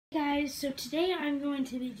guys, so today I'm going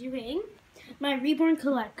to be doing my Reborn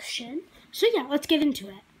collection. So yeah, let's get into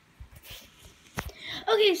it.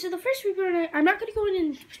 Okay, so the first Reborn, I'm not going to go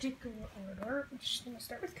in particular order. I'm just going to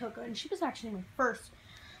start with Coco, and she was actually my first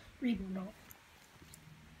Reborn doll.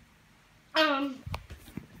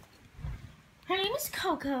 Her name is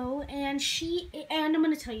Coco, and I'm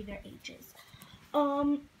going to tell you their ages.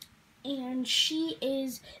 And she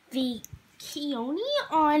is the Keone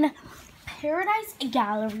on Paradise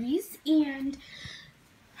Galleries, and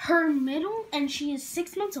she is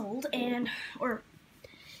 6 months old, or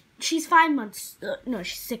she's 5 months, no,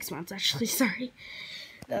 she's 6 months actually, sorry.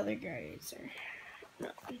 The other guys are,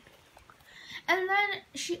 no. And then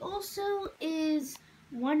she also is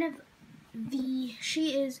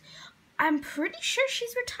I'm pretty sure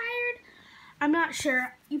she's retired. I'm not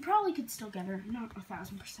sure. You probably could still get her, not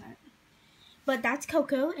 1,000%. But that's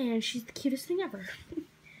Coco, and she's the cutest thing ever.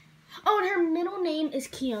 Oh, and her middle name is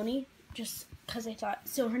Keone, just because I thought.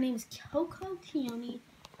 So her name is Coco Keone,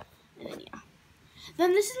 and then yeah.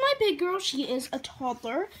 Then this is my big girl. She is a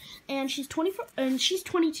toddler, and she's 24, and she's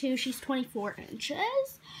 22. She's 24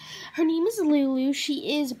 inches. Her name is Lulu.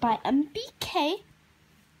 She is by MBK,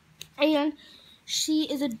 and she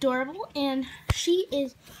is adorable, and she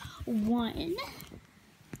is 1.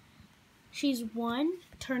 She's 1,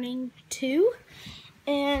 turning 2,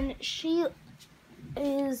 and she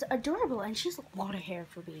is adorable, and she has a lot of hair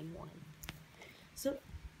for being 1. So,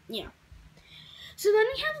 yeah. So then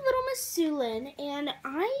we have little Miss Sulin, and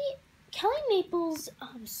Kelly Maple's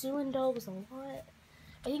Sulin doll was a lot,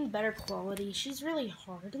 I think, better quality. She's really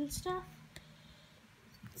hard and stuff.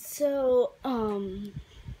 So,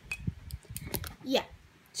 yeah.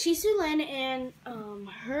 She's Sulin,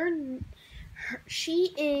 and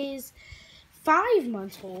she is 5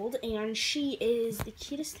 months old, and she is the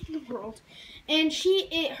cutest thing in the world. And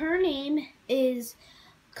her name is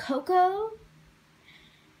Coco.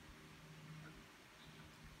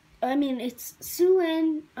 It's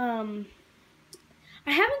Sulin. I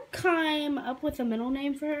haven't come up with a middle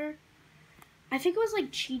name for her. I think it was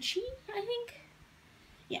like Chi-Chi, I think.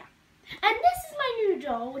 Yeah. And this is my new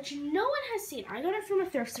doll, which no one has seen. I got her from a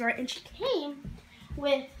thrift store, and she came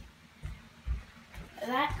with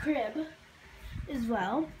that crib as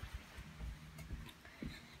well.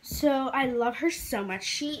 So I love her so much.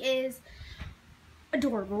 She is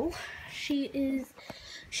adorable. She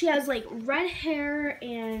has like red hair,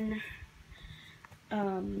 and I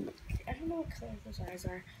don't know what color those eyes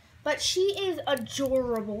are, but she is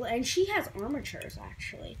adorable, and she has armatures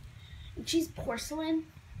actually. And she's porcelain.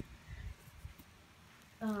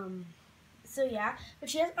 So yeah, but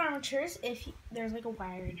she has armatures if there's like a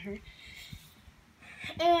wire in her.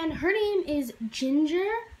 And her name is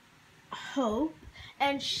Ginger Hope,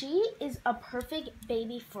 and she is a perfect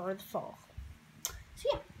baby for the fall. So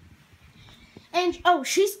yeah. And oh,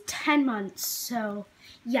 she's 10 months, so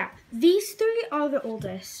yeah. These 3 are the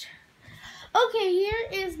oldest. Okay, here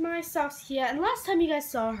is my Saskia, and last time you guys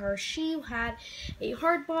saw her, she had a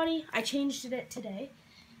hard body. I changed it today,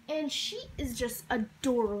 and she is just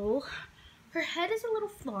adorable. Her head is a little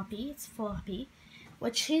floppy. It's floppy,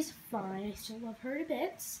 which is fine. I still love her to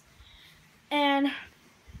bits. And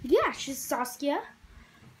yeah, she's Saskia.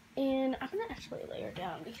 And I'm going to actually lay her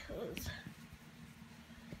down because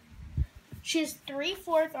she has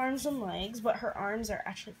 3/4 arms and legs, but her arms are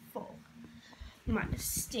actually full. My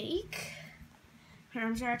mistake. Her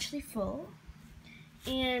arms are actually full.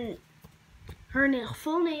 And her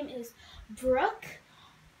full name is Brooke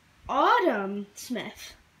Autumn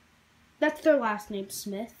Smith. That's their last name,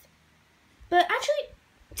 Smith. But actually,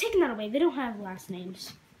 taking that away, they don't have last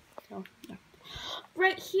names. So, yeah.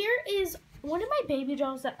 Right here is one of my baby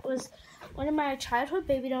dolls that was one of my childhood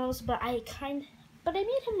baby dolls, but I made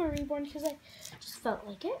him a reborn because I just felt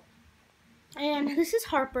like it. And this is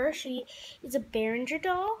Harper. She is a Behringer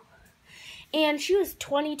doll, and she was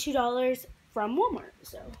 $22 from Walmart.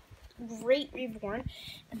 So, great reborn.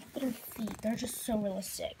 And look at her feet. They're just so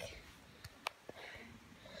realistic.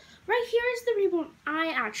 Right here is the reborn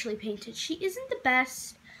I actually painted. She isn't the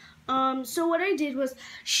best. So what I did was,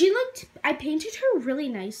 I painted her really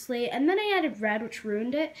nicely, and then I added red, which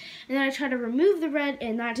ruined it, and then I tried to remove the red,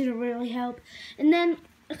 and that didn't really help. And then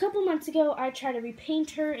a couple months ago, I tried to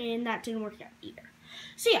repaint her, and that didn't work out either.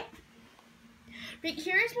 So yeah, right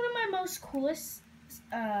here is one of my most coolest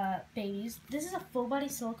babies. This is a full body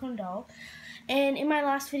silicone doll, and in my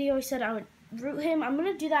last video, I said I would root him. I'm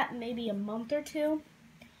gonna do that in maybe a month or 2.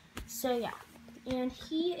 So yeah. And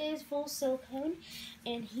he is full silicone,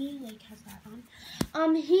 and he has that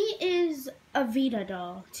on. He is a Vita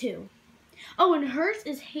doll too. Oh, and hers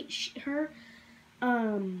is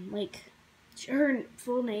her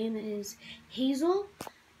full name is Hazel.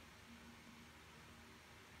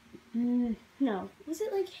 No, was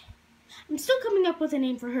it like? I'm still coming up with a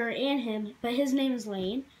name for her and him, but his name is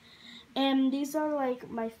Lane. And these are like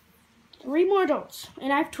my 3 more adults,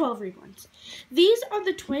 and I have 12 reborns. These are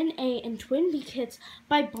the Twin A and Twin B kits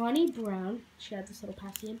by Bonnie Brown. She had this little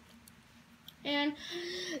package. And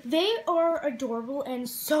they are adorable and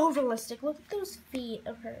so realistic. Look at those feet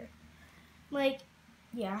of her. Like,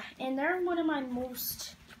 yeah. And they're one of my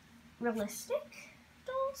most realistic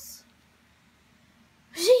dolls.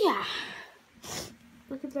 So, yeah.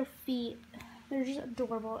 Look at their feet. They're just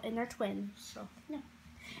adorable, and they're twins. So, yeah.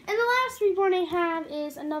 And the last reborn I have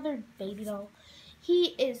is another baby doll.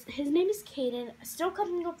 His name is Caden. Still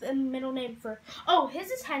coming up with a middle name for,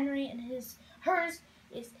 his is Henry, and hers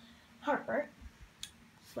is Harper.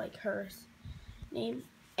 It's like hers name.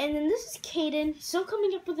 And then this is Caden. Still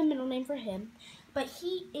coming up with a middle name for him. But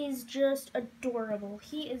he is just adorable.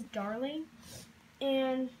 He is darling.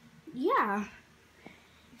 And yeah.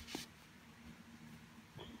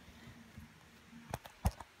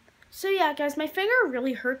 So yeah, guys, my finger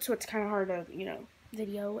really hurts, so it's kind of hard to,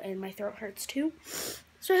 video, and my throat hurts too.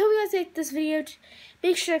 So I hope you guys like this video.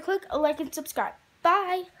 Make sure to click a like and subscribe.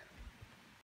 Bye!